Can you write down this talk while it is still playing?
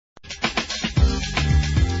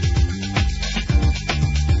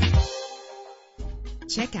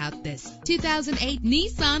Check out this 2008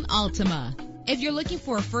 Nissan Altima. If you're looking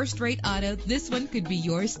for a first-rate auto, this one could be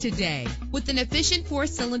yours today. With an efficient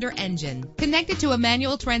 4-cylinder engine connected to a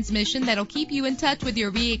manual transmission that'll keep you in touch with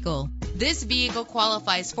your vehicle. This vehicle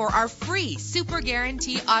qualifies for our free Super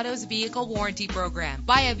Guarantee Autos Vehicle Warranty Program.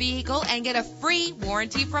 Buy a vehicle and get a free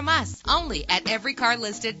warranty from us, only at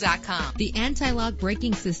everycarlisted.com. The anti-lock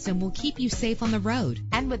braking system will keep you safe on the road.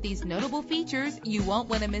 And with these notable features, you won't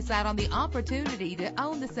want to miss out on the opportunity to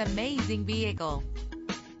own this amazing vehicle.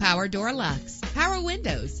 Power door locks, power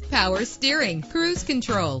windows, power steering, cruise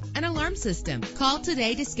control, an alarm system. Call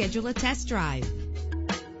today to schedule a test drive.